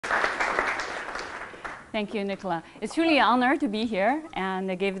Thank you, Nicola. It's really an honor to be here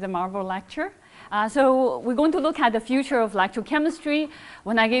and give the Marvel lecture. So we're going to look at the future of electrochemistry.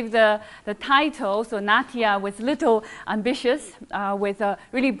 When I gave the title, so Natia was a little ambitious with a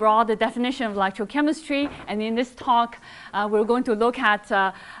really broad definition of electrochemistry. And in this talk, we're going to look at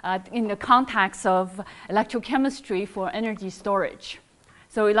in the context of electrochemistry for energy storage.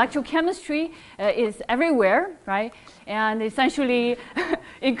 So electrochemistry is everywhere, right? And essentially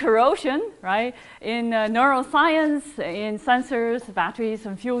in corrosion, right? In neuroscience, in sensors, batteries,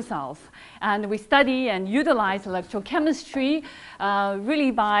 and fuel cells. And we study and utilize electrochemistry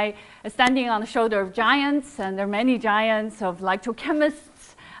really by standing on the shoulder of giants. And there are many giants of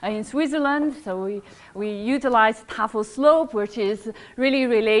electrochemists in Switzerland. So we utilize Tafel slope, which is really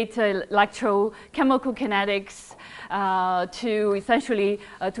related to electrochemical kinetics to essentially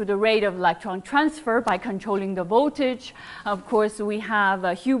to the rate of electron transfer by controlling the voltage. Of course, we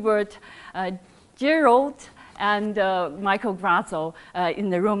have Hubert Gerald and Michael Grazzo in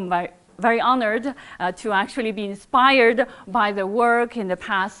the room. Very honored to actually be inspired by the work in the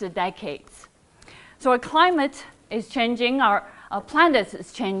past decades. So our climate is changing, our planet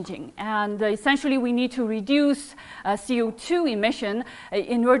is changing, and essentially we need to reduce CO2 emission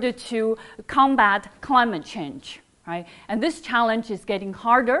in order to combat climate change. Right? And this challenge is getting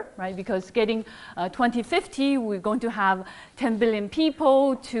harder, right? Because getting 2050, we're going to have 10 billion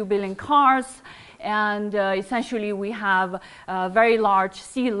people, 2 billion cars, and essentially we have a very large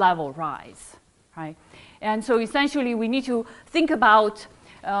sea level rise, right? And so essentially we need to think about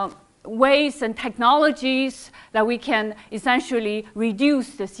ways and technologies that we can essentially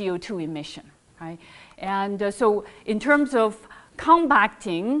reduce the CO2 emission, right? And so in terms of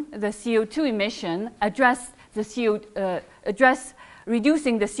combating the CO2 emission,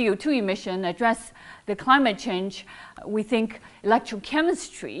 reducing the CO2 emission, address the climate change, we think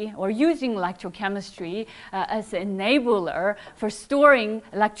electrochemistry, or using electrochemistry as an enabler for storing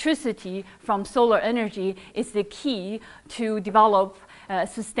electricity from solar energy is the key to develop a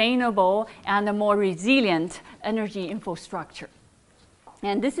sustainable and a more resilient energy infrastructure.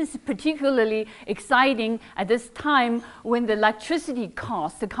 And this is particularly exciting at this time when the electricity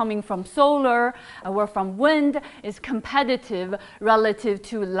cost coming from solar or from wind is competitive relative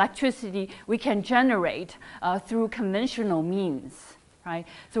to electricity we can generate through conventional means, right?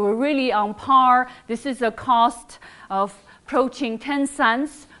 So we're really on par. This is a cost of approaching 10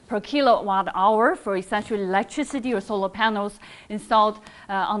 cents per kilowatt hour for essentially electricity or solar panels installed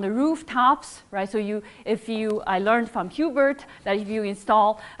on the rooftops, right? So I learned from Hubert that if you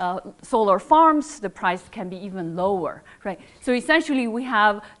install solar farms, the price can be even lower, right? So essentially we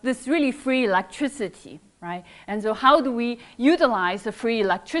have this really free electricity, right? And so how do we utilize the free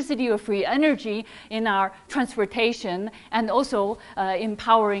electricity or free energy in our transportation and also in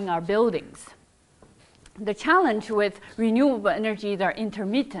powering our buildings? The challenge with renewable energy, they're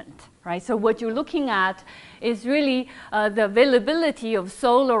intermittent, right? So what you're looking at is really the availability of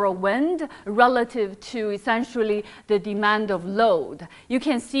solar or wind relative to essentially the demand of load. You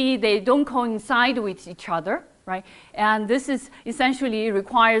can see they don't coincide with each other, right? And this is essentially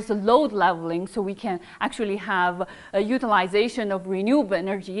requires a load leveling so we can actually have a utilization of renewable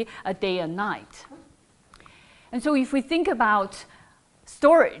energy day and night. And so if we think about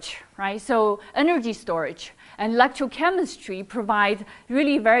storage, right? So energy storage and electrochemistry provide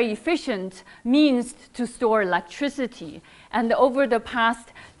really very efficient means to store electricity. And over the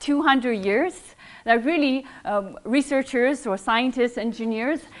past 200 years, that really researchers or scientists,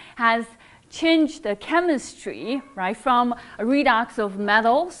 engineers has changed the chemistry, right, from a redox of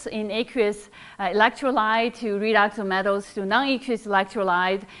metals in aqueous electrolyte to redox of metals to non-aqueous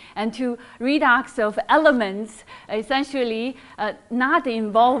electrolyte and to redox of elements essentially not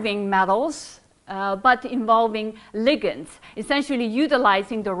involving metals but involving ligands, essentially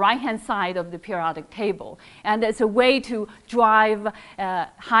utilizing the right-hand side of the periodic table. And it's a way to drive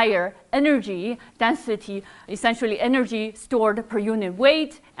higher energy density, essentially energy stored per unit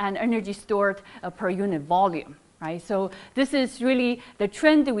weight and energy stored per unit volume, right? So this is really the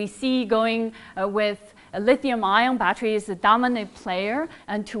trend that we see going with lithium-ion battery is a dominant player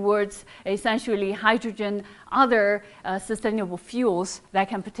and towards essentially hydrogen, other sustainable fuels that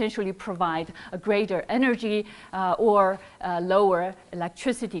can potentially provide a greater energy or lower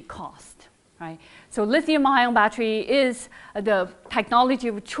electricity cost, right? So lithium-ion battery is the technology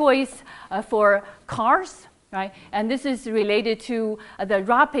of choice for cars, right? And this is related to the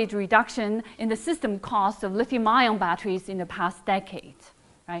rapid reduction in the system cost of lithium-ion batteries in the past decade.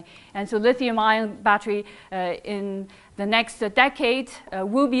 Right? And so lithium-ion battery in the next decade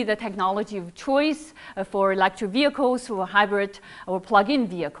will be the technology of choice for electric vehicles or hybrid or plug-in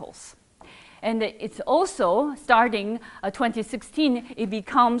vehicles. And it's also, starting 2016, it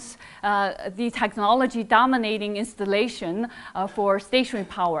becomes the technology dominating installation for stationary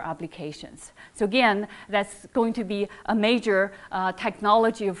power applications. So again, that's going to be a major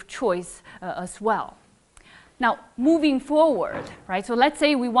technology of choice as well. Now, moving forward, right, so let's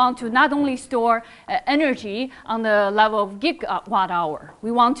say we want to not only store energy on the level of gigawatt hour,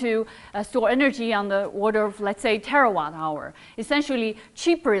 we want to store energy on the order of, let's say, terawatt hour. Essentially,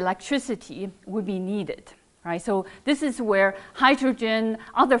 cheaper electricity would be needed, right? So this is where hydrogen,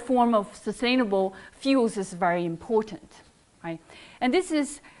 other form of sustainable fuels is very important, right? And this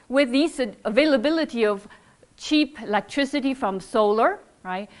is with this availability of cheap electricity from solar,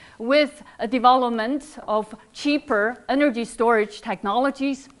 right, with a development of cheaper energy storage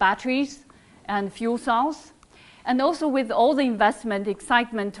technologies, batteries, and fuel cells, and also with all the investment,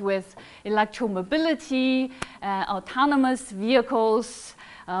 excitement with electromobility, autonomous vehicles,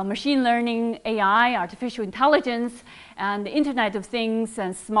 machine learning, AI, artificial intelligence, and the Internet of Things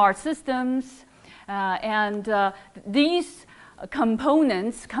and smart systems. These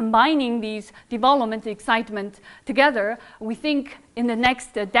components, combining these development excitement together, we think in the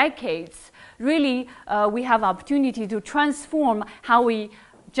next decades, really we have opportunity to transform how we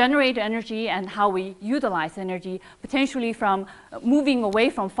generate energy and how we utilize energy, potentially from moving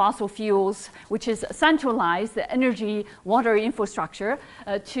away from fossil fuels, which is centralized energy water infrastructure,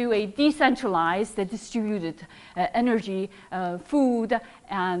 to a decentralized, distributed energy, food,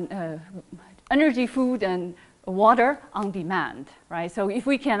 and water on demand, right? So if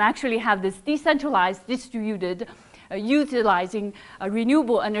we can actually have this decentralized, distributed, utilizing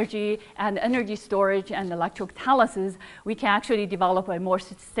renewable energy and energy storage and electrocatalysis, we can actually develop a more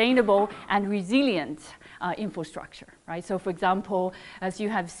sustainable and resilient infrastructure, right? So for example, as you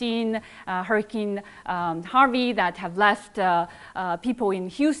have seen, Hurricane Harvey that have left people in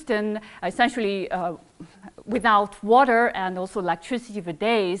Houston essentially without water and also electricity for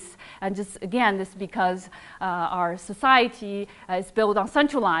days. And just again, this is because our society is built on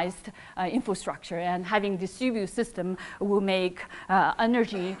centralized infrastructure, and having distributed system will make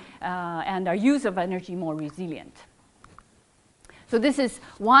energy and our use of energy more resilient. So this is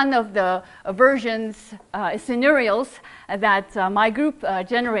one of the versions, scenarios that my group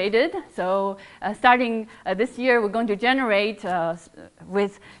generated. So starting this year, we're going to generate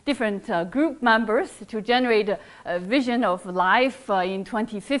with different group members to generate a vision of life in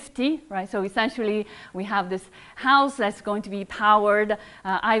 2050, right? So essentially, we have this house that's going to be powered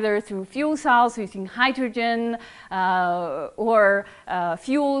either through fuel cells using hydrogen or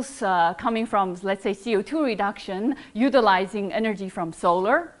fuels coming from, let's say, CO2 reduction, utilizing energy from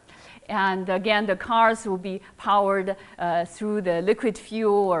solar. And again, the cars will be powered through the liquid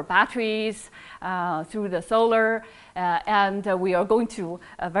fuel or batteries, through the solar. And we are going to,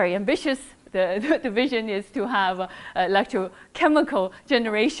 very ambitious, the vision is to have electrochemical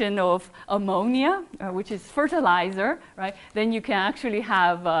generation of ammonia, which is fertilizer, right? Then you can actually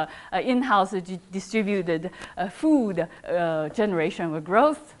have in-house distributed food generation or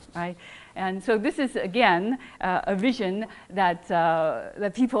growth, right? And so this is, again, a vision that,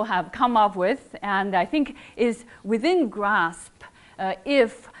 that people have come up with, and I think is within grasp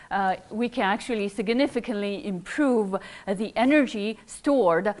if we can actually significantly improve the energy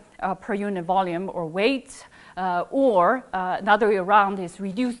stored per unit volume or weight, or another way around is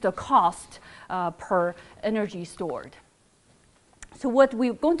reduce the cost per energy stored. So what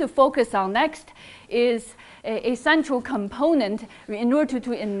we're going to focus on next is a central component in order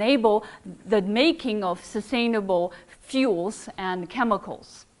to enable the making of sustainable fuels and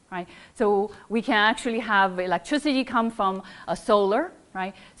chemicals, right? So we can actually have electricity come from solar,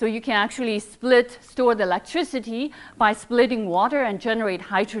 right? So you can actually store the electricity by splitting water and generate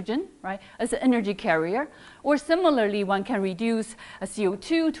hydrogen, right, as an energy carrier. Or similarly, one can reduce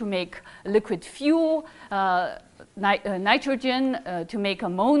CO2 to make liquid fuel, nitrogen to make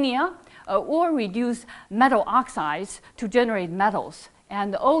ammonia, or reduce metal oxides to generate metals.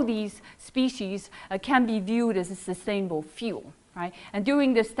 And all these species can be viewed as a sustainable fuel, right? And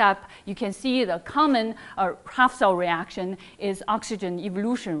during this step, you can see the common half-cell reaction is oxygen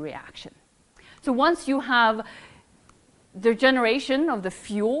evolution reaction. So once you have the generation of the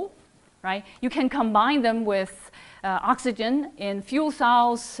fuel, right, you can combine them with oxygen in fuel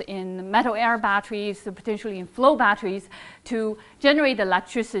cells, in metal air batteries, potentially in flow batteries, to generate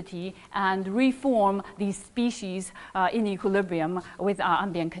electricity and reform these species in equilibrium with our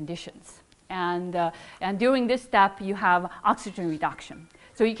ambient conditions. And during this step, you have oxygen reduction.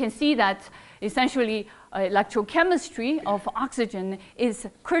 So you can see that essentially electrochemistry of oxygen is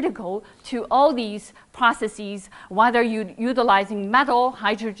critical to all these processes, whether you're utilizing metal,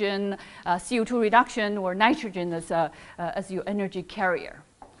 hydrogen, CO2 reduction, or nitrogen as your energy carrier,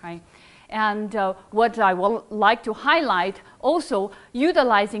 right? And what I would like to highlight, also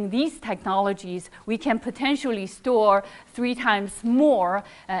utilizing these technologies, we can potentially store 3 times more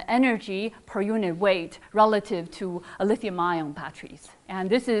energy per unit weight relative to lithium-ion batteries. And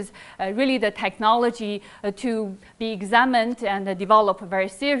this is really the technology to be examined and developed very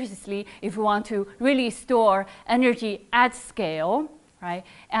seriously if we want to really store energy at scale, right?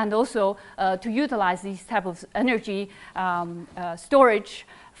 And also to utilize these type of energy storage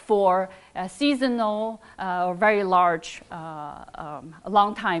for seasonal or very large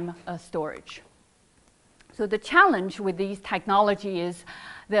long time storage. So the challenge with these technology is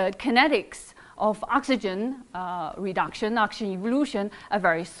the kinetics of oxygen reduction, oxygen evolution are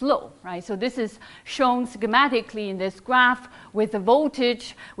very slow, right? So this is shown schematically in this graph with the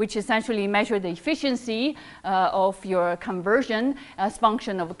voltage, which essentially measure the efficiency of your conversion as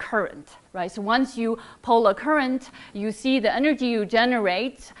function of current, right? So once you pull a current, you see the energy you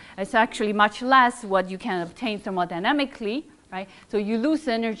generate is actually much less what you can obtain thermodynamically, right? So you lose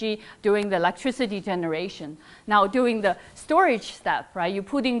energy during the electricity generation. Now, during the storage step, right, you're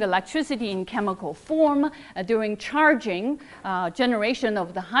putting the electricity in chemical form. During charging, generation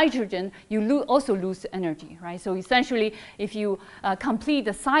of the hydrogen, you also lose energy, right? So essentially, if you complete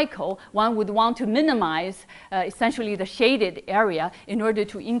the cycle, one would want to minimize essentially the shaded area in order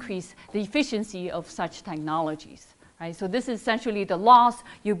to increase the efficiency of such technologies. Right, so this is essentially the loss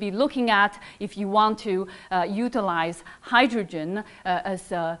you'll be looking at if you want to utilize hydrogen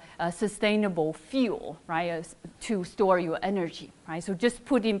as a sustainable fuel, right, to store your energy. Right? So just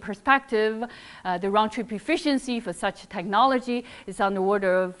put in perspective, the round-trip efficiency for such technology is on the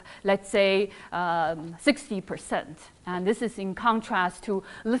order of, let's say, 60%. And this is in contrast to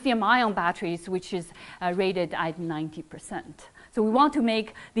lithium-ion batteries, which is rated at 90%. So we want to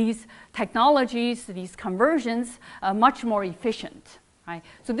make these technologies, these conversions, much more efficient. Right?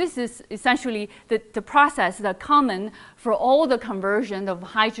 So this is essentially the process that's common for all the conversion of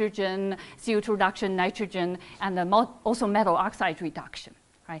hydrogen, CO2 reduction, nitrogen, and also metal oxide reduction.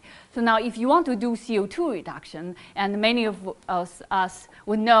 Right? So now if you want to do CO2 reduction, and many of us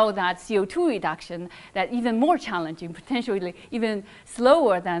would know that CO2 reduction, that even more challenging, potentially even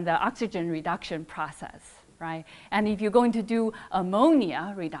slower than the oxygen reduction process. Right? And if you're going to do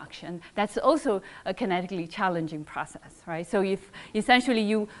ammonia reduction, that's also a kinetically challenging process, right? So if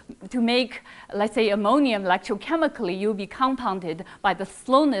essentially to make, let's say, ammonium electrochemically, you'll be compounded by the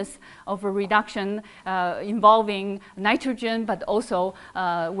slowness of a reduction involving nitrogen, but also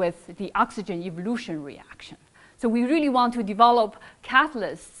with the oxygen evolution reaction. So we really want to develop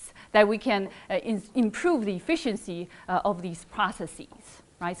catalysts that we can improve the efficiency of these processes.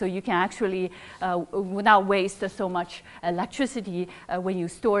 Right? So you can actually, without waste so much electricity when you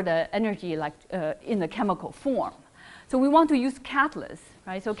store the energy in the chemical form. So we want to use catalysts.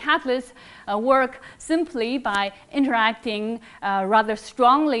 Right? So catalysts work simply by interacting rather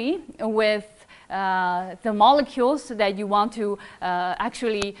strongly with the molecules that you want to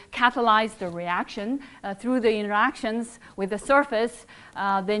actually catalyze the reaction through the interactions with the surface.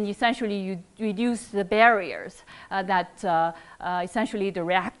 Then essentially you reduce the barriers that essentially the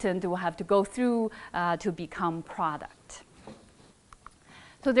reactant will have to go through to become product.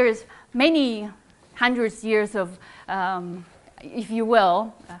 So there's many hundreds years of if you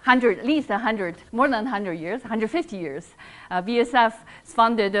will, at least 100, more than 100 years, 150 years. BASF is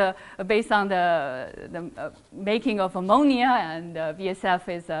funded based on the making of ammonia, and BASF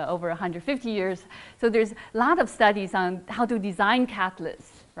is over 150 years. So there's a lot of studies on how to design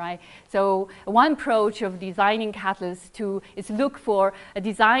catalysts. Right? So one approach of designing catalysts is look for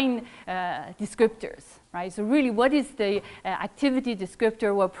design descriptors. Right? So really, what is the activity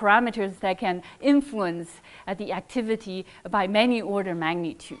descriptor or parameters that can influence the activity by many order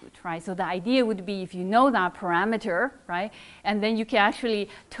magnitude? Right? So the idea would be if you know that parameter, right, and then you can actually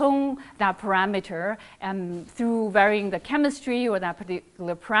tone that parameter, and through varying the chemistry or that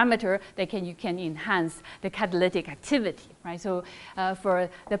particular parameter, you can enhance the catalytic activity. Right? So for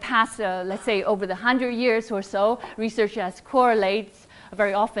the past, let's say, over the 100 years or so, research has correlates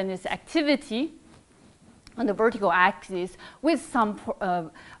very often its activity on the vertical axis with some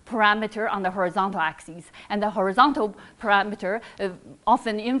parameter on the horizontal axis. And the horizontal parameter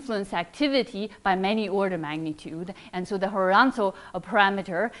often influence activity by many order magnitude. And so the horizontal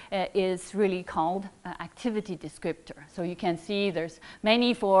parameter is really called activity descriptor. So you can see there's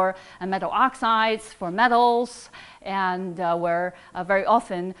many for metal oxides, for metals, and where very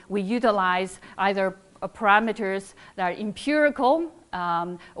often we utilize either parameters that are empirical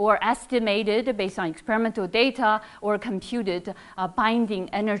or estimated based on experimental data or computed binding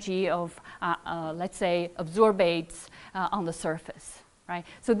energy of, let's say, absorbates on the surface. Right?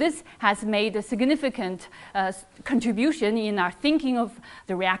 So this has made a significant contribution in our thinking of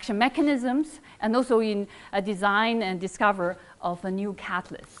the reaction mechanisms and also in a design and discover of a new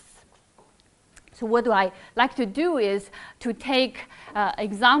catalysts. So what do I like to do is to take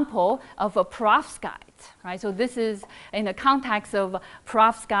example of a perovskite. Right? So this is in the context of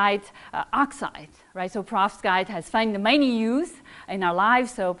perovskite oxide. Right? So perovskite has found many use in our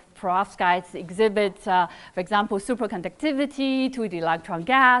lives. So perovskites exhibit, for example, superconductivity to the electron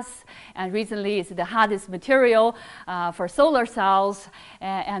gas, and recently it's the hardest material for solar cells,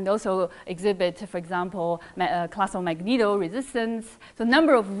 and also exhibit, for example, classical magneto resistance. So a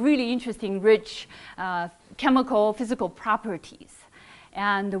number of really interesting, rich chemical, physical properties.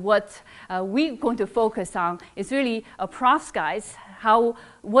 And what we're going to focus on is really perovskites.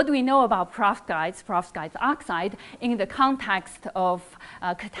 What do we know about perovskites, perovskite oxide, in the context of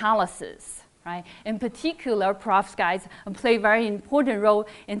catalysis? Right? In particular, perovskites play a very important role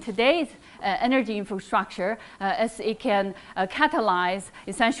in today's energy infrastructure as it can catalyze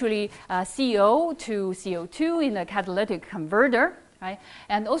essentially CO to CO2 in a catalytic converter. Right?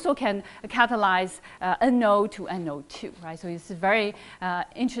 And also can catalyze NO to NO2. Right? So it's a very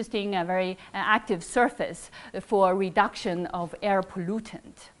interesting, very active surface for reduction of air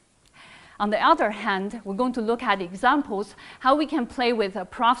pollutant. On the other hand, we're going to look at examples how we can play with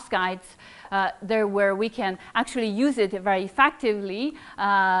perovskites there where we can actually use it very effectively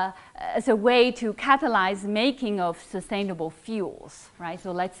as a way to catalyze making of sustainable fuels. Right?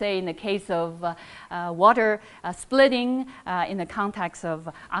 So let's say in the case of water splitting in the context of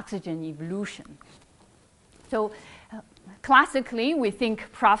oxygen evolution. So classically, we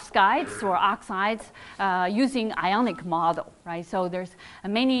think perovskites or oxides using ionic model, right? So there's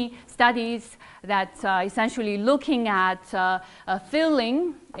many studies that essentially looking at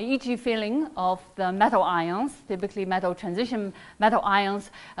filling, EG filling of the metal ions, typically metal transition metal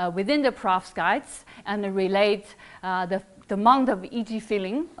ions within the perovskites, and relate the amount of EG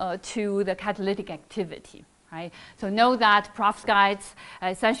filling to the catalytic activity. Right? So know that perovskites,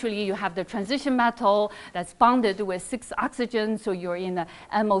 essentially you have the transition metal that's bonded with 6 oxygens, so you're in the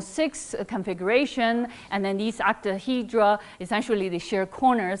MO6 configuration, and then these octahedra, essentially they share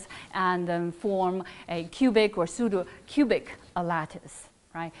corners and form a cubic or pseudo-cubic lattice.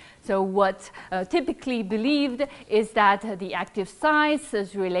 Right? So what typically believed is that the active size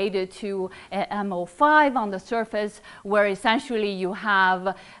is related to MO5 on the surface, where essentially you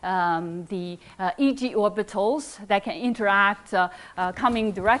have the EG orbitals that can interact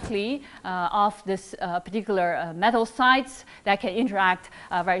coming directly off this particular metal sites that can interact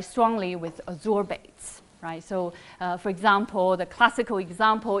very strongly with adsorbates. Right? So, for example, the classical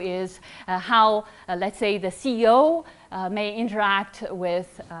example is how, let's say, the CO may interact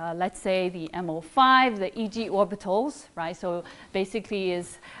with, let's say, the MO5, the EG orbitals. Right? So basically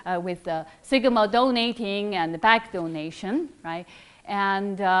is with the sigma donating and the back donation. Right?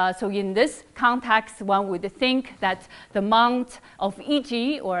 And so in this context, one would think that the amount of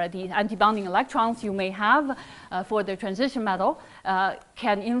EG or the antibonding electrons you may have for the transition metal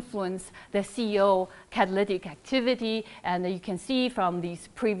can influence the CO catalytic activity. And you can see from these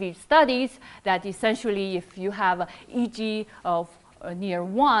previous studies that essentially if you have EG of near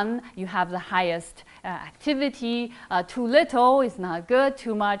 1, you have the highest activity. Too little is not good,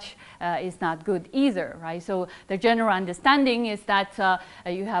 too much is not good either, right? So the general understanding is that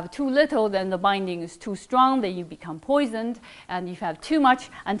you have too little, then the binding is too strong, then you become poisoned. And if you have too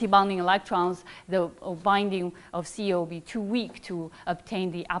much antibonding electrons, the binding of CO will be too weak to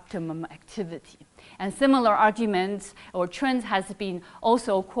obtain the optimum activity. And similar arguments or trends has been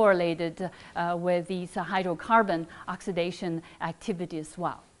also correlated with these hydrocarbon oxidation activity as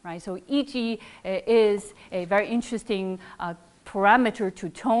well. Right? So EG is a very interesting parameter to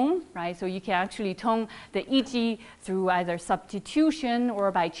tone, right? So you can actually tone the EG through either substitution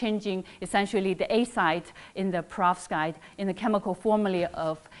or by changing essentially the A site in the perovskite in the chemical formula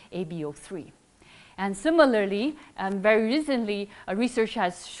of AbO3. And similarly, very recently, research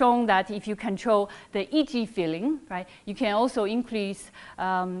has shown that if you control the EG filling, right, you can also increase,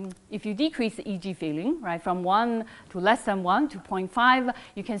 if you decrease the EG filling, right, from 1 to less than 1 to 0.5,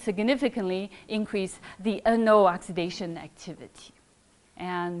 you can significantly increase the NO oxidation activity.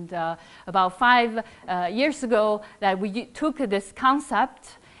 And about 5 years ago, that we took this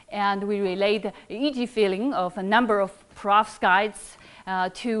concept and we relayed the EG filling of a number of perovskites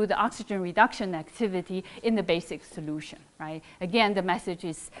to the oxygen reduction activity in the basic solution, right? Again, the message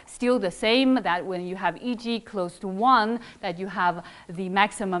is still the same, that when you have EG close to 1, that you have the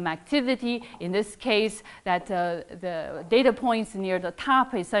maximum activity. In this case, that the data points near the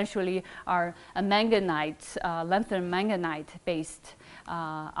top essentially are a manganite, lanthanum manganite-based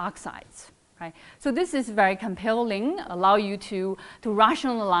oxides. Right. So this is very compelling, allow you to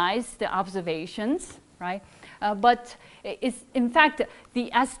rationalize the observations, right? But it's, in fact,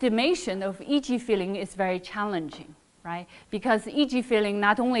 the estimation of EG filling is very challenging, right? Because EG filling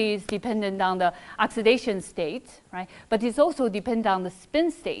not only is dependent on the oxidation state, right, but it's also dependent on the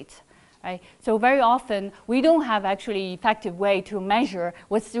spin state, right? So very often we don't have actually effective way to measure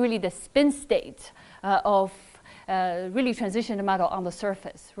what's really the spin state of really transition metal on the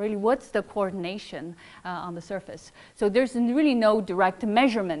surface. Really, what's the coordination on the surface? So there's really no direct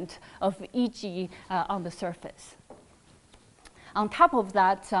measurement of EG on the surface. On top of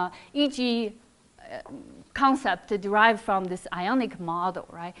that, EG concept derived from this ionic model,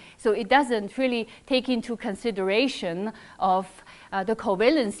 right? So it doesn't really take into consideration of the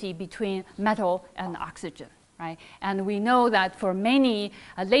covalency between metal and oxygen. Right? And we know that for many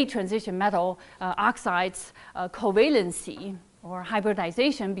late transition metal oxides, covalency or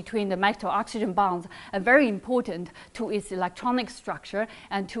hybridization between the metal-oxygen bonds are very important to its electronic structure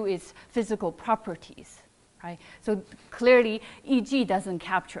and to its physical properties. Right? So clearly, EG doesn't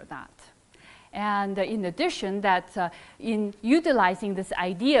capture that. And in addition, that in utilizing this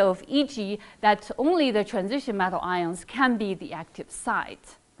idea of EG, that only the transition metal ions can be the active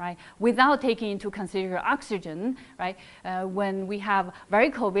site. Right? Without taking into consideration oxygen, right? When we have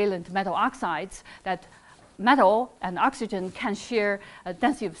very covalent metal oxides, that metal and oxygen can share a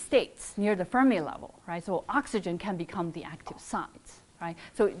density of states near the Fermi level, right? So oxygen can become the active sites, right?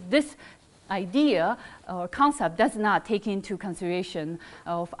 So this idea or concept does not take into consideration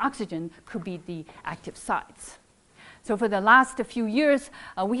of oxygen could be the active sites. So for the last few years,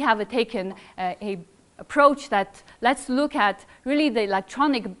 we have taken a approach that let's look at really the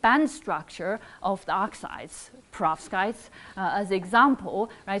electronic band structure of the oxides, perovskites, as an example,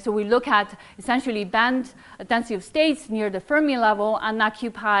 right? So we look at essentially band density of states near the Fermi level,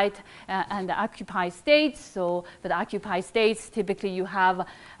 unoccupied and the occupied states. So for the occupied states, typically you have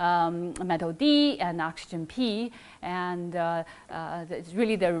metal D and oxygen P, and it's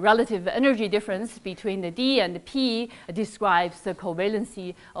really the relative energy difference between the D and the P describes the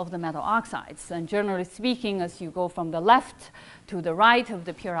covalency of the metal oxides. And generally speaking, as you go from the left to the right of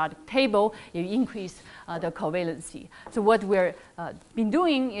the periodic table, you increase the covalency. So what we're been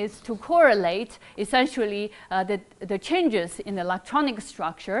doing is to correlate essentially the changes in the electronic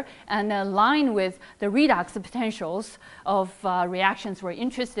structure and align with the redox potentials of reactions we're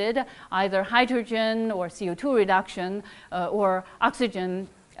interested, either hydrogen or CO2 reduction or oxygen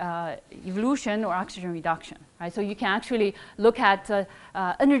evolution or oxygen reduction. Right? So you can actually look at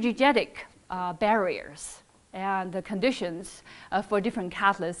energetic barriers and the conditions for different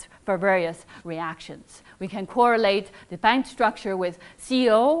catalysts for various reactions. We can correlate the band structure with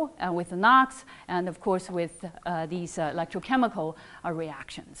CO and with NOx, and of course with these electrochemical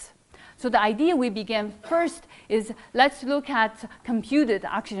reactions. So the idea we began first is let's look at computed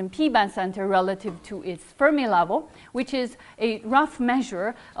oxygen P band center relative to its Fermi level, which is a rough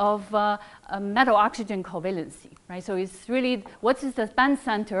measure of metal oxygen covalency. Right? So it's really what is the band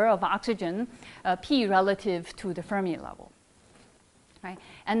center of oxygen P relative to the Fermi level. Right?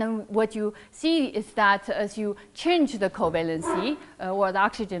 And then what you see is that as you change the covalency or the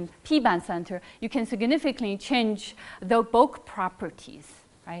oxygen P band center, you can significantly change the bulk properties.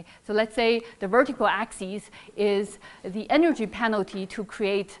 Right? So let's say the vertical axis is the energy penalty to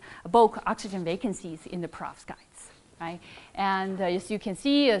create bulk oxygen vacancies in the perovskites. Right? And as you can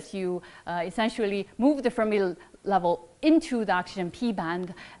see, as you essentially move the Fermi level into the oxygen P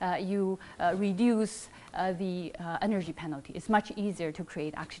band, you reduce the energy penalty. It's much easier to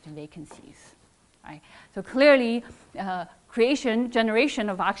create oxygen vacancies. Right? So clearly, generation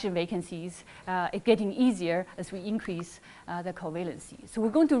of oxygen vacancies is getting easier as we increase the covalency. So we're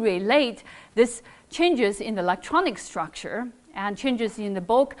going to relate this changes in the electronic structure and changes in the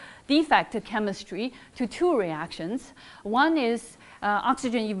bulk defect chemistry to two reactions. One is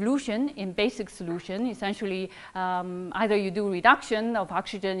oxygen evolution in basic solution. Essentially, either you do reduction of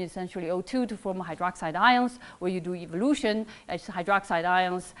oxygen, essentially O2, to form hydroxide ions, or you do evolution as hydroxide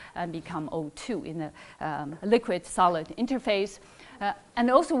ions and become O2 in a liquid-solid interface. And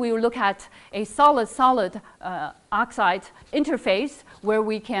also we will look at a solid-solid oxide interface where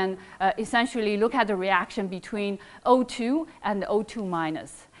we can essentially look at the reaction between O2 and O2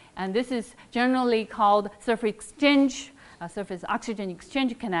 minus. And this is generally called surface exchange surface oxygen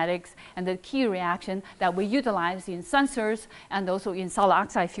exchange kinetics, and the key reaction that we utilize in sensors and also in solid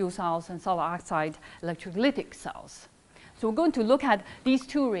oxide fuel cells and solid oxide electrolytic cells. So we're going to look at these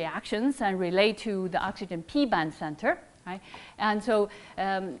two reactions and relate to the oxygen p-band center. Right? And so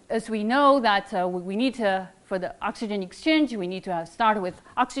as we know that we need to, for the oxygen exchange, we need to start with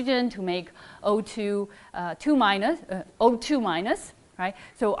oxygen to make O2 minus, right?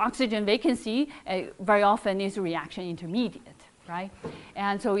 So oxygen vacancy very often is a reaction intermediate, right?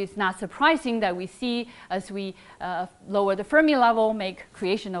 And so it's not surprising that we see as we lower the Fermi level, make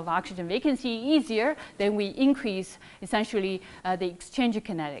creation of oxygen vacancy easier, then we increase essentially the exchange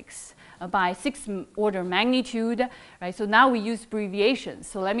kinetics by 6th order magnitude, right? So now we use abbreviations.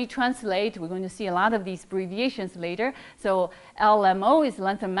 So let me translate. We're going to see a lot of these abbreviations later. So LMO is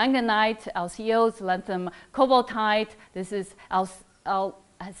lanthanum manganite, LCO is lanthanum cobaltite, this is LC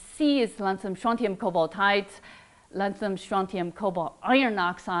is lanthanum strontium cobaltite, lanthanum strontium cobalt iron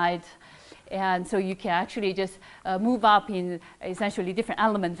oxide. And so you can actually just move up in essentially different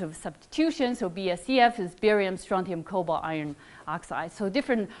elements of substitution. So BSCF is barium strontium cobalt iron oxide. So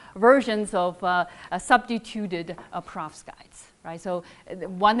different versions of substituted perovskites, right? So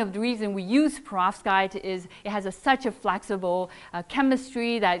one of the reasons we use perovskite is it has such a flexible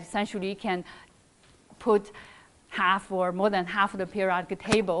chemistry that essentially can put half or more than half of the periodic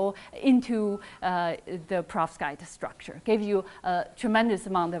table into the perovskite structure. Gives you a tremendous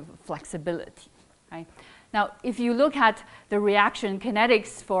amount of flexibility, right? Now, if you look at the reaction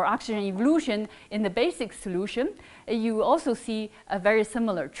kinetics for oxygen evolution in the basic solution, you also see a very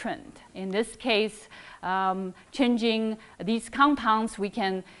similar trend. In this case, changing these compounds, we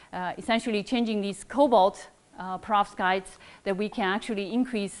can essentially changing these cobalt perovskites, that we can actually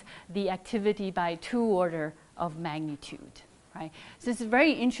increase the activity by 2 order of magnitude, right? So this is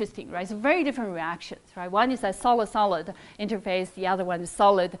very interesting, right? So very different reactions, right? One is a solid-solid interface, the other one is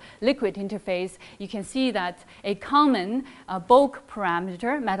solid-liquid interface. You can see that a common bulk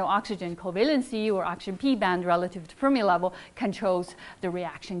parameter, metal-oxygen covalency or oxygen p-band relative to Fermi level, controls the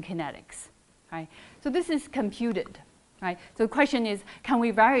reaction kinetics, right? So this is computed, right? So the question is, can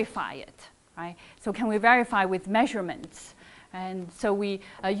we verify it, right? So can we verify with measurements? And so we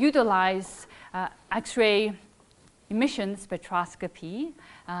utilize X-ray emission spectroscopy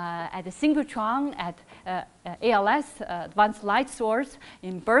at the synchrotron at ALS, Advanced Light Source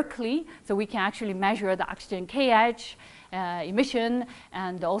in Berkeley. So we can actually measure the oxygen K-edge emission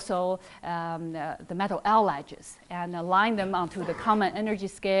and also the metal L edges and align them onto the common energy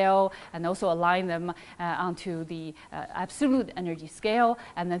scale and also align them onto the absolute energy scale,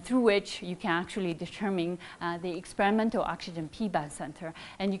 and then through which you can actually determine the experimental oxygen p-band center.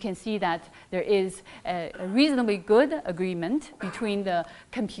 And you can see that there is a reasonably good agreement between the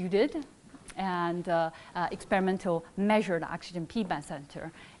computed and experimental measured oxygen p-band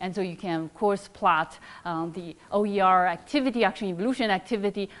center. And so you can, of course, plot the OER activity, oxygen evolution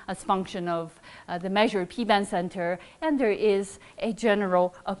activity, as function of the measured p-band center. And there is a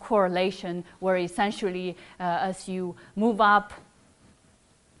general correlation where essentially as you move up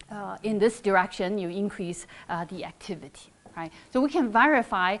in this direction, you increase the activity, right? So we can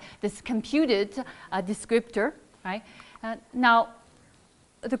verify this computed descriptor, right? Now,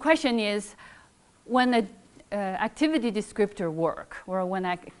 the question is, when an activity descriptor work, or when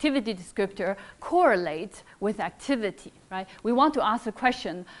an activity descriptor correlates with activity, right? We want to ask the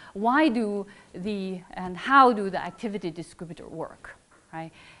question, why do and how do the activity descriptor work,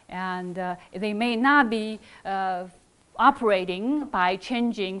 right? And they may not be operating by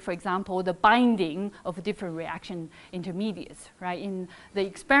changing, for example, the binding of different reaction intermediates, right? In the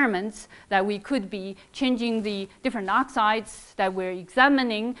experiments that we could be changing the different oxides that we're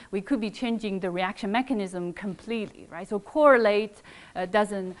examining, we could be changing the reaction mechanism completely, right? So correlate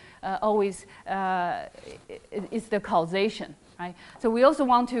doesn't always is the causation, right? So we also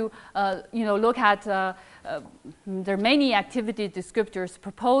want to look at there are many activity descriptors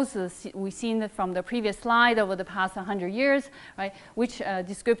proposed. We've seen that from the previous slide over the past 100 years, right? Which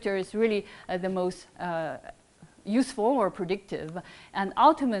descriptor is really the most useful or predictive? And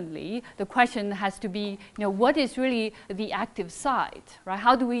ultimately, the question has to be, what is really the active site, right?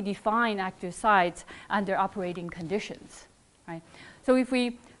 How do we define active sites under operating conditions, right? So if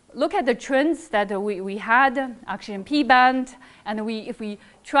we look at the trends that we had, oxygen p-band, and if we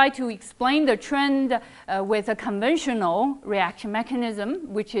try to explain the trend with a conventional reaction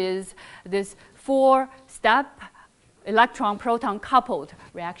mechanism, which is this 4-step electron-proton coupled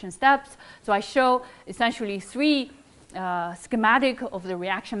reaction steps. So I show essentially 3 schematic of the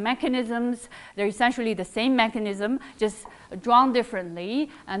reaction mechanisms. They're essentially the same mechanism, just drawn differently.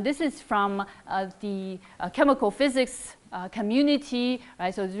 And this is from the chemical physics community,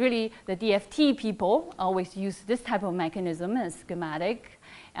 right? So it's really the DFT people always use this type of mechanism as schematic.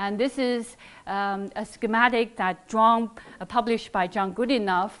 And this is a schematic that published by John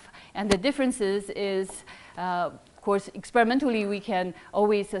Goodenough. And the differences is, of course, experimentally we can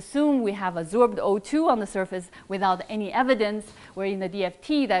always assume we have absorbed O2 on the surface without any evidence, where in the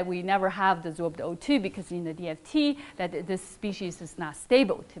DFT that we never have the absorbed O2, because in the DFT that this species is not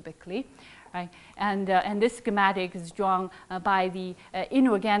stable typically. Right? And this schematic is drawn by the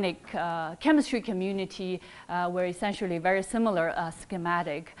inorganic chemistry community, where essentially very similar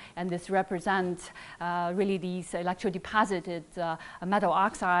schematic. And this represents really these electrodeposited metal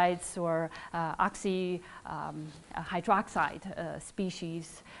oxides or hydroxide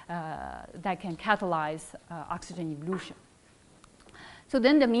species that can catalyze oxygen evolution. So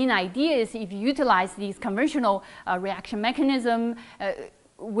then the main idea is if you utilize these conventional reaction mechanism,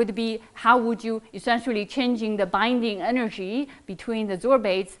 would be how would you essentially changing the binding energy between the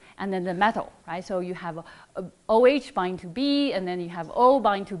sorbates and then the metal, right? So you have OH bind to B, and then you have O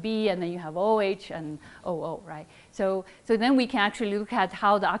bind to B, and then you have OH and OO, right? So then we can actually look at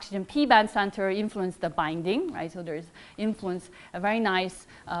how the oxygen P band center influence the binding, right? So there's influence, a very nice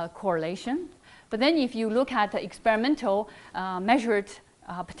correlation. But then if you look at the experimental measured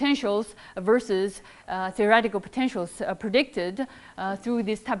potentials versus theoretical potentials predicted through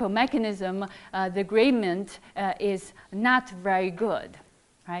this type of mechanism, the gradient is not very good,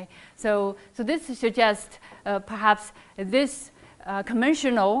 right? So this suggests perhaps this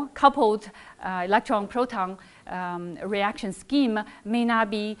conventional coupled electron-proton reaction scheme may not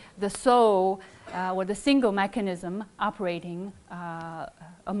be the sole or the single mechanism operating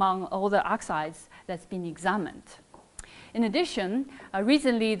among all the oxides that's been examined. In addition,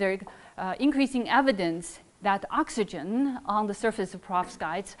 recently there is increasing evidence that oxygen on the surface of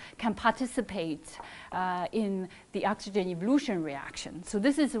perovskites can participate in the oxygen evolution reaction. So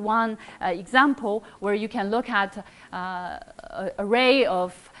this is one example where you can look at an array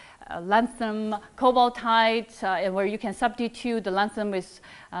of lanthanum cobaltite, where you can substitute the lanthanum with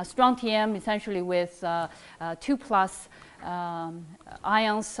strontium, essentially with 2+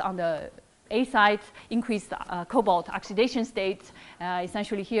 ions on the A side, increased cobalt oxidation state.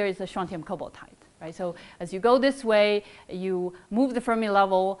 Essentially here is the strontium cobaltite. Right? So as you go this way, you move the Fermi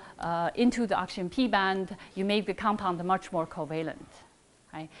level into the oxygen P band, you make the compound much more covalent.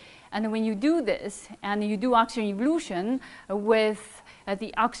 Right? And when you do this, and you do oxygen evolution with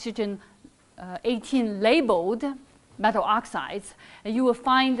the oxygen 18 labeled metal oxides, you will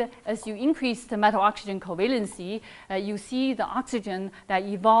find as you increase the metal oxygen covalency, you see the oxygen that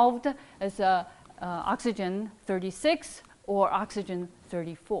evolved as oxygen 36 or oxygen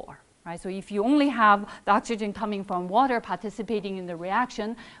 34. Right? So if you only have the oxygen coming from water participating in the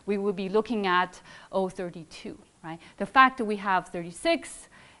reaction, we will be looking at O32. Right? The fact that we have 36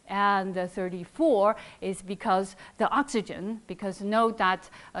 and 34 is because the oxygen, because note that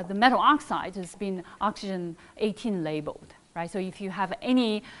the metal oxide has been oxygen 18 labeled, right? So if you have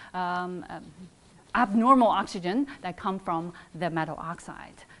any abnormal oxygen that come from the metal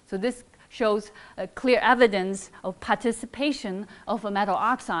oxide. So this shows clear evidence of participation of metal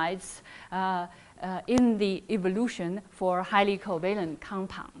oxides in the evolution for highly covalent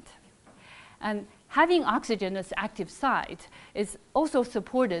compound. And having oxygen as active site is also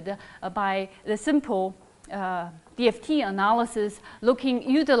supported by the simple DFT analysis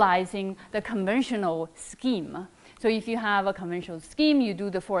utilizing the conventional scheme. So if you have a conventional scheme, you do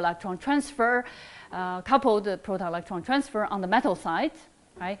the 4-electron transfer, coupled proton-electron transfer on the metal side,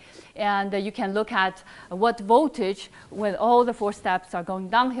 right? And you can look at what voltage when all the 4 steps are going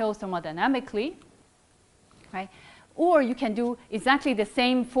downhill thermodynamically, right? Or you can do exactly the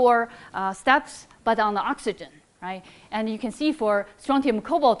same 4 steps, but on the oxygen, right? And you can see for strontium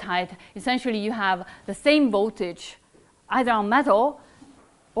cobaltite, essentially you have the same voltage either on metal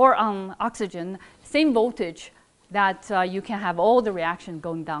or on oxygen, same voltage that you can have all the reaction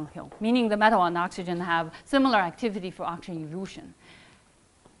going downhill, meaning the metal and oxygen have similar activity for oxygen evolution.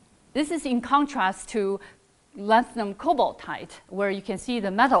 This is in contrast to lanthanum cobaltite, where you can see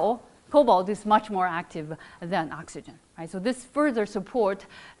the metal cobalt is much more active than oxygen. Right? So this further support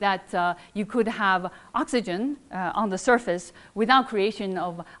that you could have oxygen on the surface without creation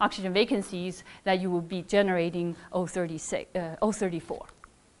of oxygen vacancies, that you will be generating O34.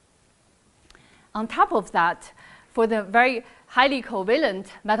 On top of that, for the very highly covalent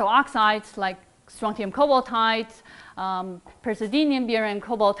metal oxides like strontium cobaltite, praseodymium barium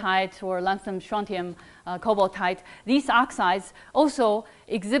cobaltite, or lanthanum strontium cobaltite, these oxides also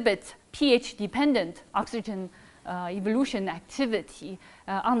exhibit pH-dependent oxygen evolution activity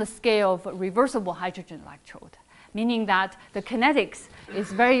on the scale of reversible hydrogen electrode. meaning that the kinetics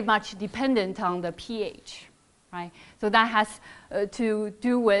is very much dependent on the pH. Right? So that has to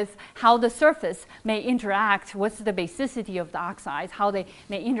do with how the surface may interact, what's the basicity of the oxides, how they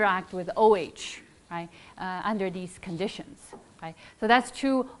may interact with OH, right, under these conditions. Right? So that's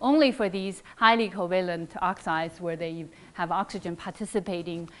true only for these highly covalent oxides where they have oxygen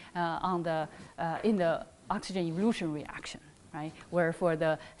participating in the oxygen evolution reaction. Right? Where for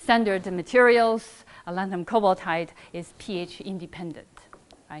the standard materials, lanthanum cobaltite is pH independent.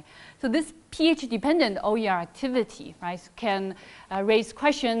 Right? So this pH-dependent OER activity, right, can raise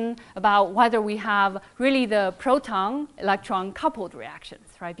question about whether we have really the proton-electron coupled reactions,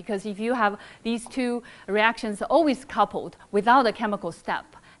 right? Because if you have these two reactions always coupled without a chemical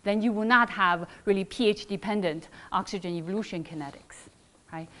step, then you will not have really pH-dependent oxygen evolution kinetics,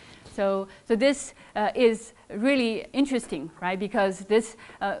 right? So this is really interesting, right? Because this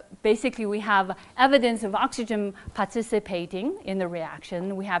basically we have evidence of oxygen participating in the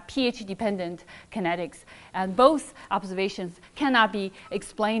reaction. We have pH-dependent kinetics, and both observations cannot be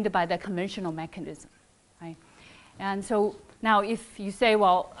explained by the conventional mechanism, right? And so now, if you say,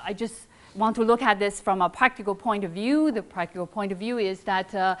 well, I just want to look at this from a practical point of view. The practical point of view is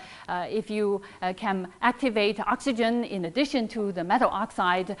that if you can activate oxygen in addition to the metal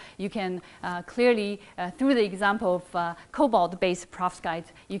oxide, you can clearly, through the example of cobalt-based perovskites,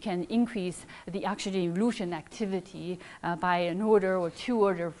 you can increase the oxygen evolution activity by an order or 2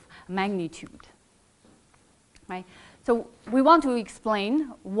 orders of magnitude. Right? So we want to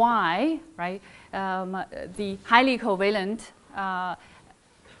explain why, right, the highly covalent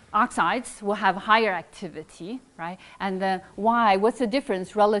oxides will have higher activity, right? And then why, what's the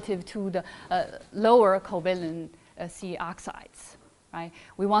difference relative to the lower covalent C oxides, right?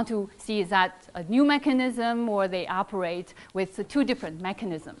 We want to see is that a new mechanism or they operate with 2 different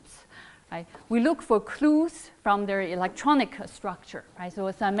mechanisms. Right? We look for clues from their electronic structure. Right? So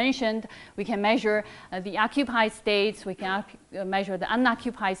as I mentioned, we can measure the occupied states, we can measure the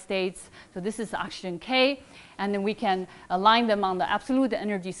unoccupied states. So this is oxygen K, and then we can align them on the absolute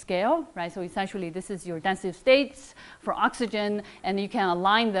energy scale. Right? So essentially this is your density states for oxygen, and you can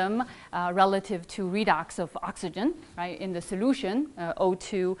align them relative to redox of oxygen, right, in the solution,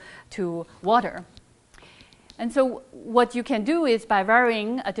 O2 to water. And so what you can do is by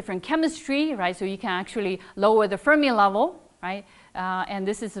varying a different chemistry, right? So you can actually lower the Fermi level, right? And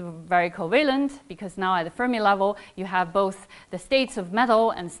this is very covalent because now at the Fermi level, you have both the states of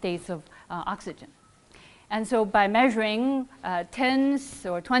metal and states of oxygen. And so by measuring 10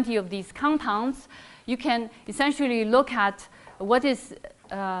 or 20 of these compounds, you can essentially look at what is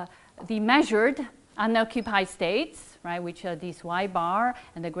the measured unoccupied states, right, which are these white bar,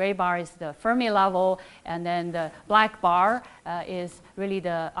 and the gray bar is the Fermi level, and then the black bar is really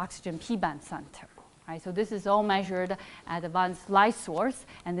the oxygen p-band center. Right? So this is all measured at advanced light source,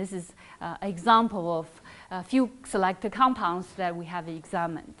 and this is an example of a few selected compounds that we have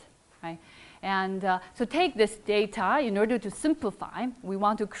examined. Right? And so take this data, in order to simplify, we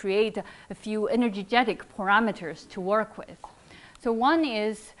want to create a few energetic parameters to work with. So one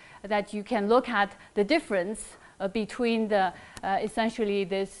is that you can look at the difference between the essentially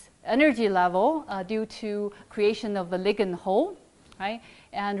this energy level due to creation of the ligand hole, right,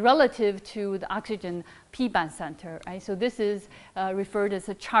 and relative to the oxygen p-band center, right. So this is referred as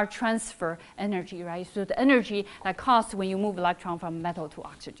a charge transfer energy, right. So the energy that costs when you move electron from metal to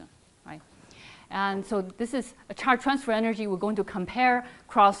oxygen, right. And so this is a charge transfer energy. We're going to compare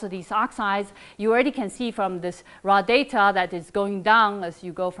across these oxides. You already can see from this raw data that is going down as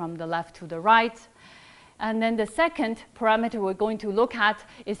you go from the left to the right. And then the second parameter we're going to look at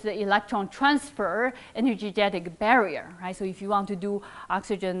is the electron transfer energetic barrier, right? So if you want to do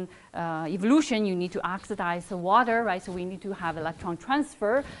oxygen evolution, you need to oxidize the water, right? So we need to have electron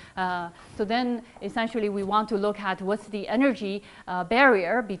transfer. So then essentially we want to look at what's the energy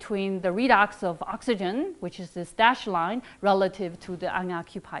barrier between the redox of oxygen, which is this dashed line, relative to the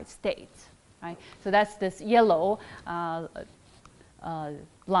unoccupied states, right? So that's this yellow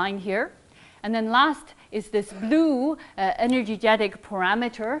line here. And then last is this blue energetic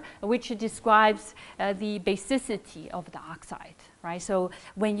parameter, which describes the basicity of the oxide, right? So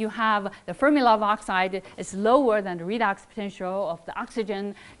when you have the Fermi level oxide is lower than the redox potential of the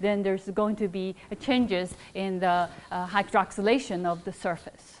oxygen, then there's going to be changes in the hydroxylation of the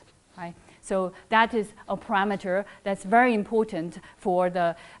surface, right? So that is a parameter that's very important for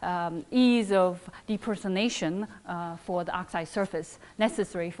the ease of depersonation for the oxide surface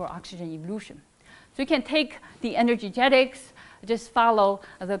necessary for oxygen evolution. So you can take the energetics, just follow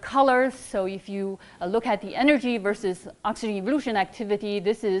the colors. So if you look at the energy versus oxygen evolution activity,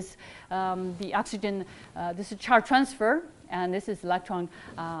 this is the oxygen, this is charge transfer, and this is electron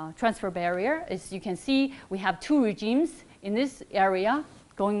transfer barrier. As you can see, we have two regimes in this area,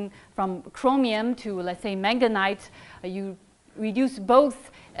 going from chromium to, let's say, manganite. You reduce both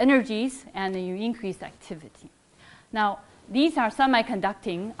energies and you increase activity. Now, these are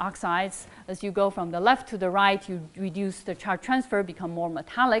semiconducting oxides. As you go from the left to the right, you reduce the charge transfer, become more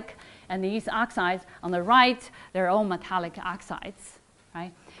metallic. And these oxides on the right, they're all metallic oxides,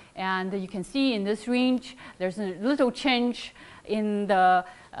 right? And you can see in this range, there's a little change in the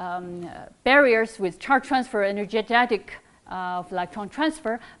barriers with charge transfer, energetic of electron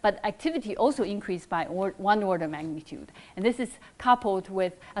transfer, but activity also increased by 1 order of magnitude. And this is coupled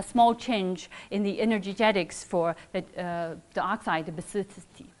with a small change in the energetics for the oxide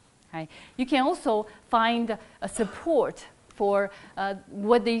basicity. Right? You can also find a support for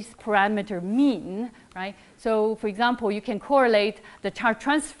what these parameters mean. Right? So, for example, you can correlate the charge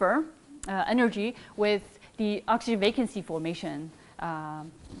transfer energy with the oxygen vacancy formation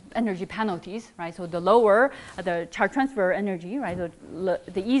energy penalties, right? So the lower the charge transfer energy, right? So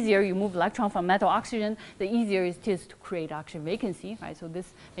the easier you move electron from metal oxygen, the easier it is to create oxygen vacancy, right? So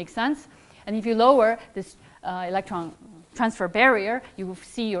this makes sense. And if you lower this electron transfer barrier, you will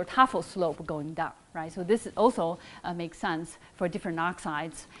see your TOFL slope going down, right? So this also makes sense for different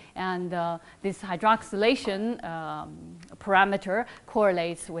oxides. And this hydroxylation parameter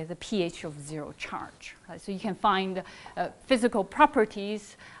correlates with the pH of zero charge. Right? So you can find physical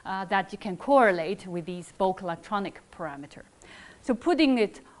properties that you can correlate with these bulk electronic parameter. So putting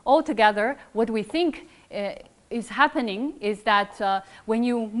it all together, what we think is happening is that when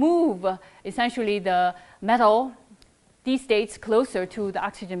you move essentially the metal D states closer to the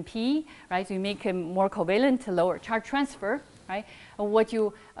oxygen P, right? So you make them more covalent, lower charge transfer, right? What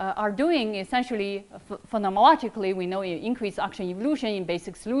you are doing essentially, phenomenologically, we know you increase oxygen evolution in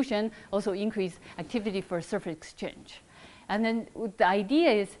basic solution, also increase activity for surface exchange. And then the idea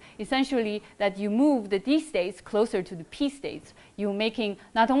is essentially that you move the D states closer to the P states. You're making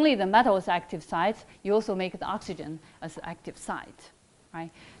not only the metal as active sites, you also make the oxygen as active site. Right?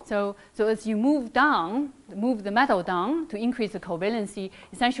 So as you move the metal down to increase the covalency,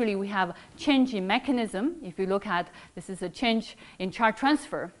 essentially we have change in mechanism. If you look at, this is a change in charge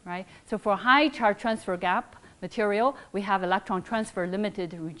transfer, right? So for high charge transfer gap material, we have electron transfer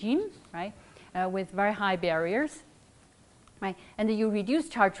limited regime, right? With very high barriers, right? And then you reduce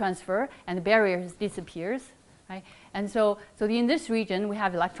charge transfer and the barriers disappears, right? And so in this region, we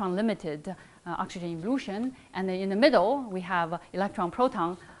have electron limited oxygen evolution, and then in the middle we have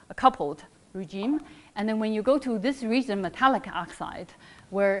electron-proton coupled regime. And then when you go to this region, metallic oxide,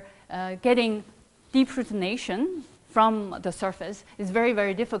 we're getting deprotonation from the surface is very,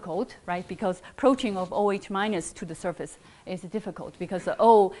 very difficult, right? Because approaching of OH minus to the surface is difficult because the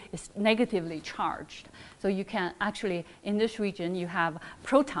O is negatively charged. So you can actually, in this region, you have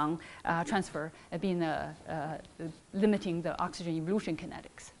proton transfer being limiting the oxygen evolution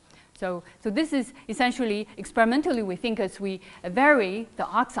kinetics. So this is essentially, experimentally, we think as we vary the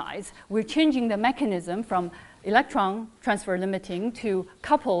oxides, we're changing the mechanism from electron transfer limiting to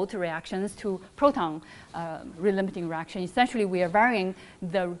coupled reactions to proton relimiting reaction. Essentially, we are varying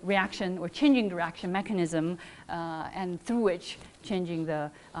the reaction or changing the reaction mechanism and through which changing the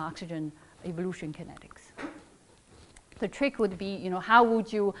oxygen evolution kinetics. The trick would be, how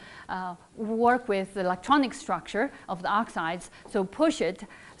would you work with the electronic structure of the oxides, so push it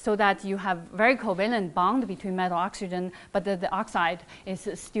so that you have very covalent bond between metal oxygen, but the oxide is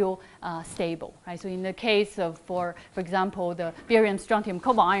still stable, right? So in the case of, for example, the barium strontium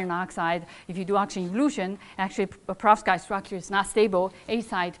cobalt iron oxide, if you do oxygen evolution, actually a perovskite structure is not stable. A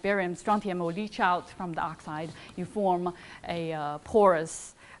site barium strontium will leach out from the oxide. You form a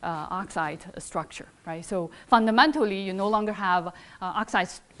porous oxide structure, right? So fundamentally, you no longer have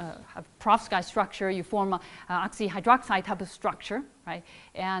oxides, have perovskite structure. You form oxyhydroxide type of structure, right?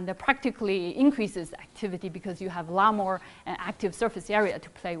 And practically increases activity because you have a lot more active surface area to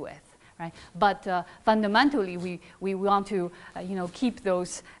play with, right? But fundamentally, we want to keep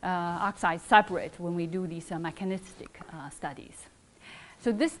those oxides separate when we do these mechanistic studies.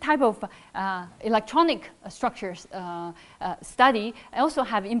 So this type of electronic structures study also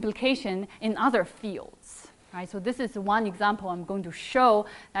have implication in other fields, right? So this is one example I'm going to show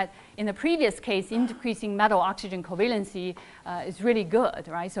that in the previous case, increasing metal oxygen covalency is really good,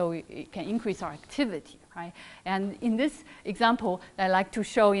 right? So it can increase our activity. right? And in this example, I like to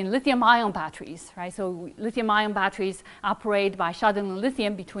show in lithium-ion batteries, right? So lithium-ion batteries operate by shuttling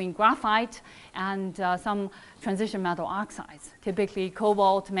lithium between graphite and some transition metal oxides, typically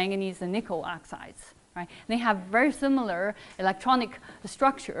cobalt, manganese, and nickel oxides. Right? They have very similar electronic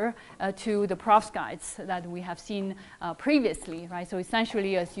structure to the perovskites that we have seen previously. Right? So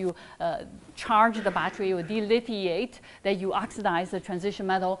essentially, as you charge the battery or delithiate, that you oxidize the transition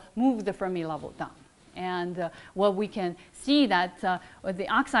metal, move the Fermi level down. And what we can see that with the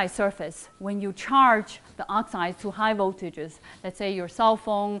oxide surface, when you charge the oxides to high voltages, let's say your cell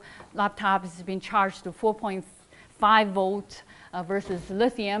phone, laptop has been charged to 4.5 volt versus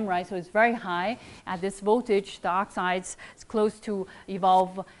lithium, right? So it's very high. At this voltage, the oxides is close to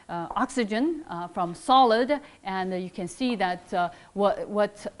evolve oxygen from solid, and you can see that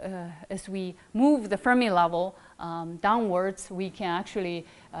as we move the Fermi level downwards, we can actually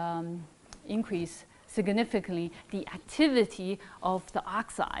increase significantly the activity of the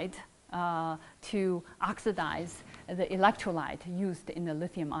oxide to oxidize the electrolyte used in the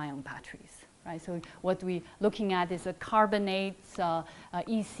lithium-ion batteries. Right, so what we're looking at is a carbonate,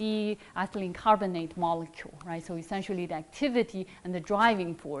 EC, ethylene carbonate molecule. Right, so essentially the activity and the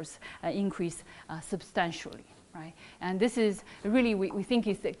driving force increase substantially. Right, and this is really we think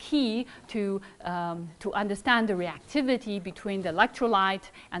is the key to understand the reactivity between the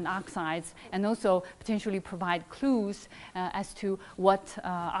electrolyte and oxides, and also potentially provide clues as to what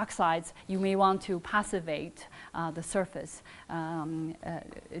oxides you may want to passivate the surface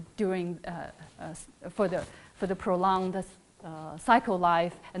during for the prolonged cycle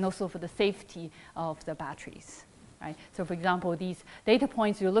life, and also for the safety of the batteries. Right? So for example, these data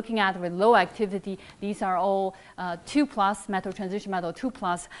points you're looking at with low activity, these are all 2+ metal transition metal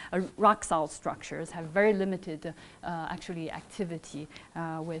 2+ rock salt structures, have very limited actually activity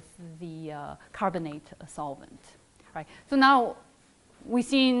with the carbonate solvent. Right? So now we've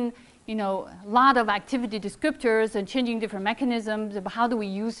seen a lot of activity descriptors and changing different mechanisms, but how do we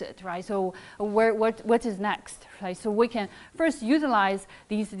use it, right? So what is next, right? So we can first utilize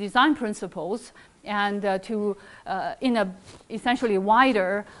these design principles and in a essentially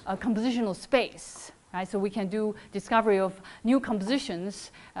wider compositional space. Right, so we can do discovery of new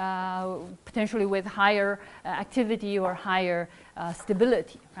compositions, potentially with higher activity or higher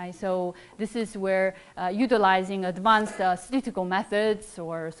stability. Right? So this is where utilizing advanced statistical methods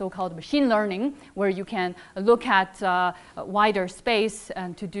or so-called machine learning, where you can look at a wider space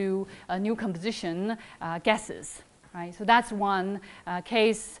and to do new composition guesses. Right? So that's one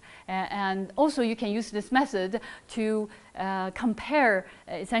case. And also you can use this method to compare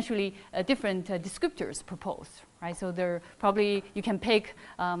essentially different descriptors proposed. Right? So there probably you can pick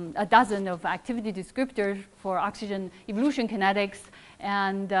a dozen of activity descriptors for oxygen evolution kinetics,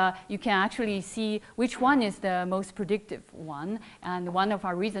 and you can actually see which one is the most predictive one. And one of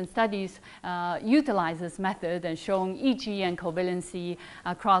our recent studies utilizes this method and showing EG and covalency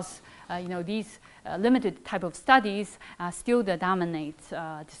across these limited type of studies still the dominate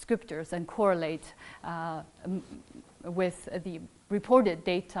descriptors and correlate with the reported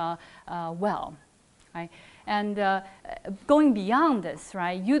data well. Right? And going beyond this,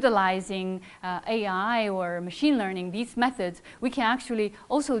 right, utilizing AI or machine learning, these methods, we can actually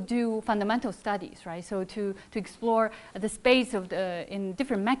also do fundamental studies, right? So to explore the space of in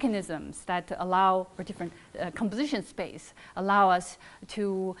different mechanisms that allow, or different composition space, allow us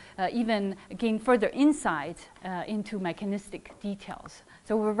to even gain further insight into mechanistic details.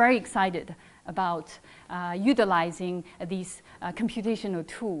 So we're very excited about utilizing these computational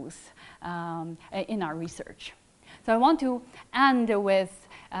tools in our research. So I want to end with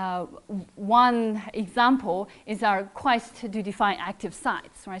one example is our quest to define active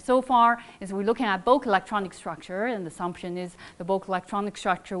sites. Right? So far, as we're looking at bulk electronic structure, and the assumption is the bulk electronic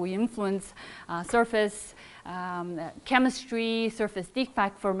structure we influence surface chemistry, surface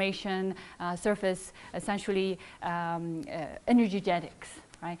defect formation, surface essentially energetics.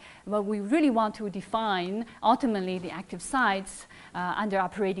 Right? But we really want to define ultimately the active sites under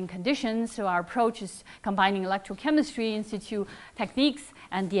operating conditions. So our approach is combining electrochemistry, in situ techniques,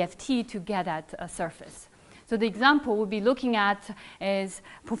 and DFT to get at a surface. So the example we'll be looking at is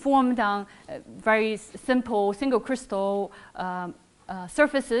performed on very simple single crystal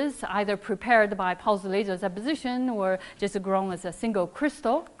surfaces, either prepared by pulsed laser deposition or just grown as a single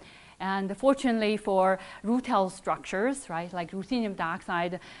crystal. And fortunately for rutile structures, right, like ruthenium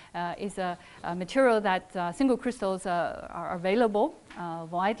dioxide is a material that single crystals are available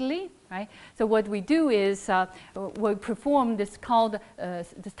widely, right? So what we do is we perform this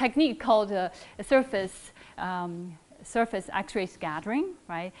technique called surface surface X-ray scattering,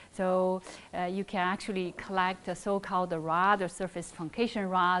 right? So you can actually collect a so-called rod or surface truncation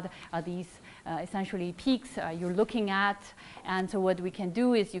rod. These essentially peaks you're looking at. And so what we can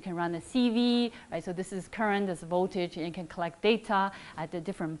do is you can run a CV, right? So this is current, this voltage, and you can collect data at the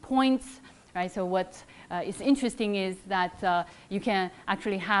different points. Right, so what is interesting is that you can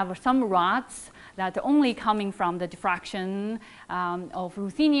actually have some rods that are only coming from the diffraction of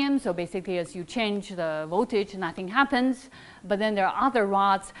ruthenium. So basically, as you change the voltage, nothing happens. But then there are other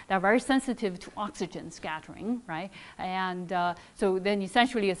rods that are very sensitive to oxygen scattering, right? And so then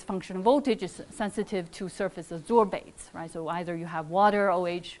essentially, as function of voltage is sensitive to surface adsorbates, right? So either you have water,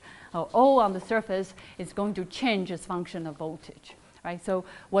 OH, or O on the surface, it's going to change its function of voltage. Right, so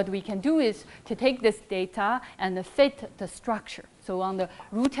what we can do is to take this data and fit the structure. So on the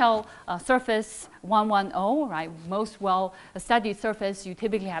Rutel surface 110, right, most well-studied surface, you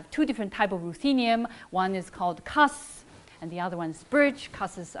typically have two different types of ruthenium. One is called CUS, and the other one is bridge.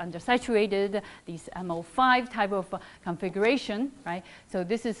 CUS is undersaturated, these MO5 type of configuration. Right? So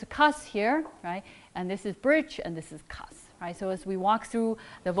this is CUS here, right, and this is bridge, and this is CUS. Right? So as we walk through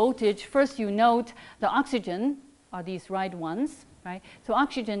the voltage, first you note the oxygen are these right ones. Right? So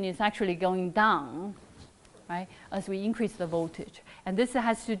oxygen is actually going down, right, as we increase the voltage. And this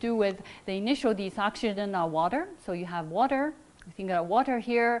has to do with the initial, these oxygen are water. So you have water, you think of water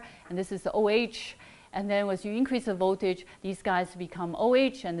here, and this is the OH. And then as you increase the voltage, these guys become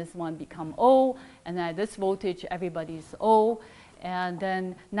OH, and this one become O. And then at this voltage, everybody's O. And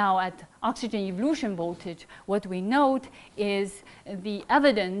then now at oxygen evolution voltage, what we note is the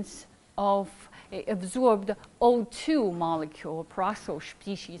evidence of absorbed O2 molecule, peroxide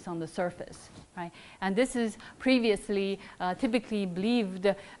species on the surface. Right? And this is previously typically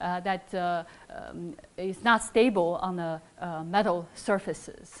believed that is not stable on the metal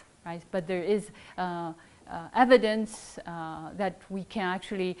surfaces. Right? But there is evidence that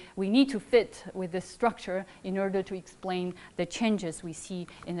we need to fit with this structure in order to explain the changes we see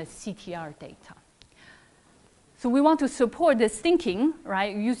in the CTR data. So we want to support this thinking,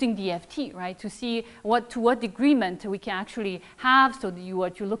 right, using DFT, right, to see to what agreement we can actually have. So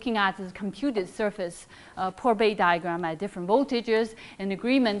what you're looking at is computed surface Porbet diagram at different voltages in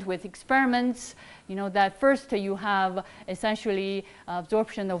agreement with experiments. You know that first you have essentially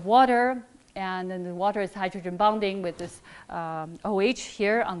absorption of water, and then the water is hydrogen bonding with this OH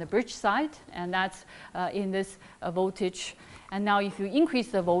here on the bridge side, and that's in this voltage. And now if you increase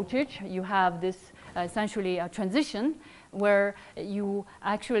the voltage, you have this essentially a transition where you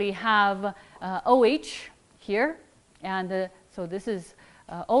actually have OH here, and so this is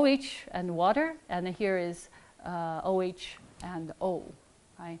OH and water, and here is OH and O,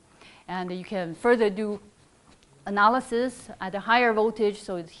 right? And you can further do analysis at a higher voltage.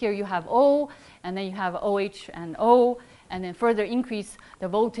 So here you have O, and then you have OH and O, and then further increase the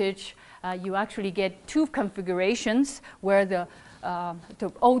voltage. You actually get two configurations where the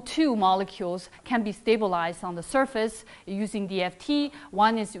O2 molecules can be stabilized on the surface using DFT.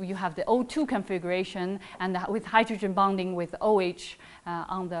 One is you have the O2 configuration and with hydrogen bonding with OH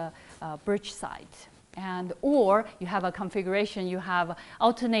on the bridge side. Or you have a configuration, you have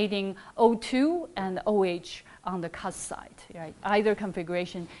alternating O2 and OH on the CUS side. Right? Either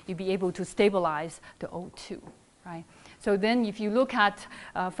configuration, you'll be able to stabilize the O2. Right? So then if you look at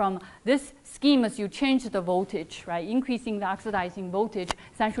from this scheme, as you change the voltage, right, increasing the oxidizing voltage,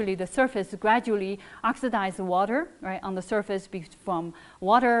 essentially the surface gradually oxidizes water, right, on the surface from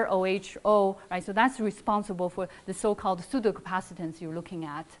water, OH, O, right, so that's responsible for the so-called pseudocapacitance you're looking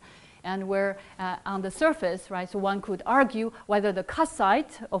at. And where on the surface, right, so one could argue whether the CUS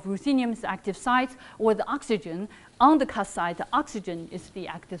site of ruthenium is the active site or the oxygen. On the CUS site, the oxygen is the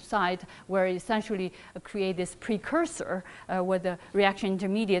active site, where it essentially create this precursor with the reaction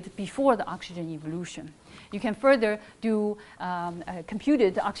intermediate before the oxygen evolution. You can further do a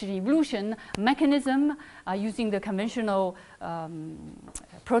computed oxygen evolution mechanism using the conventional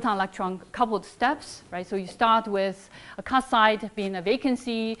proton-electron coupled steps, right? So you start with a CUS site being a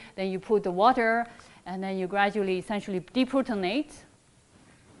vacancy, then you put the water, and then you gradually essentially deprotonate.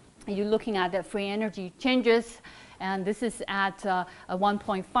 You're looking at the free energy changes, and this is at a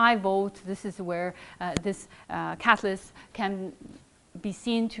 1.5 volt. This is where this catalyst can be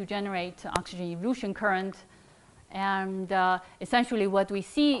seen to generate oxygen evolution current. And essentially what we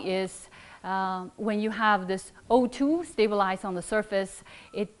see is when you have this O2 stabilized on the surface,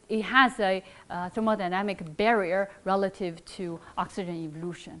 it has a thermodynamic barrier relative to oxygen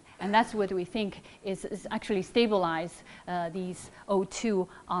evolution. And that's what we think is actually stabilize these O2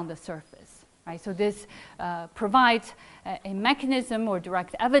 on the surface. Right? So this provides a mechanism or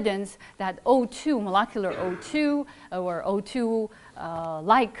direct evidence that O2, molecular O2 or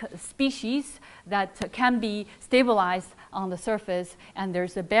O2-like species that can be stabilized on the surface, and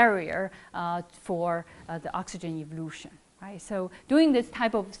there's a barrier for the oxygen evolution. Right? So doing this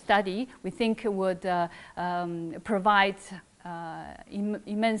type of study, we think would provide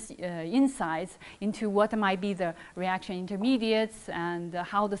immense insights into what might be the reaction intermediates and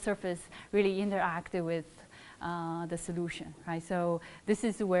how the surface really interacted with the solution, right? So this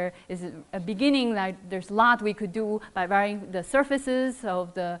is where is a beginning. Like there's a lot we could do by varying the surfaces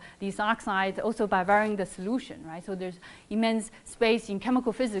of these oxides, also by varying the solution, right? So there's immense space in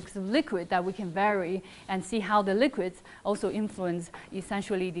chemical physics of liquid that we can vary and see how the liquids also influence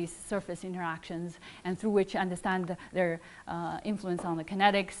essentially these surface interactions, and through which understand their influence on the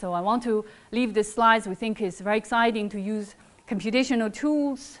kinetics. So I want to leave this slides. We think it's very exciting to use computational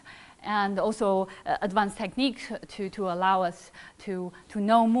tools and also advanced techniques to allow us to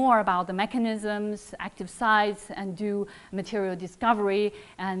know more about the mechanisms, active sites, and do material discovery,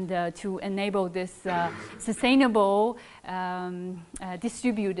 and to enable this sustainable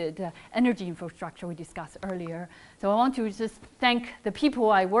distributed energy infrastructure we discussed earlier. So I want to just thank the people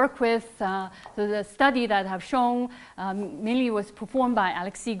I work with. So the study that I've shown mainly was performed by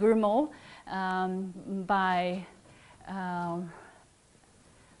Alexis Grimaud, by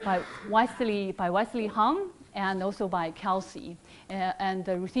Wesley Hung, and also by Kelsey, and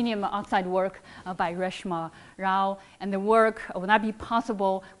the ruthenium oxide work by Reshma Rao. And the work would not be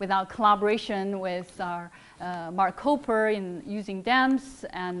possible without collaboration with our Mark Koper in using DAMS,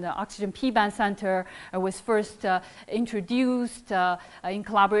 and the Oxygen P-band Center was first introduced in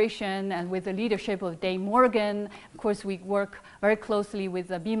collaboration and with the leadership of Dave Morgan. Of course, we work very closely with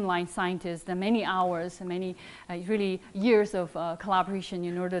the beamline scientists, and many hours, and many really years of collaboration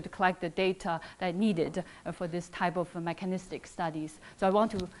in order to collect the data that needed for this type of mechanistic studies. So I want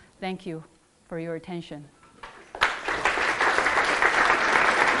to thank you for your attention.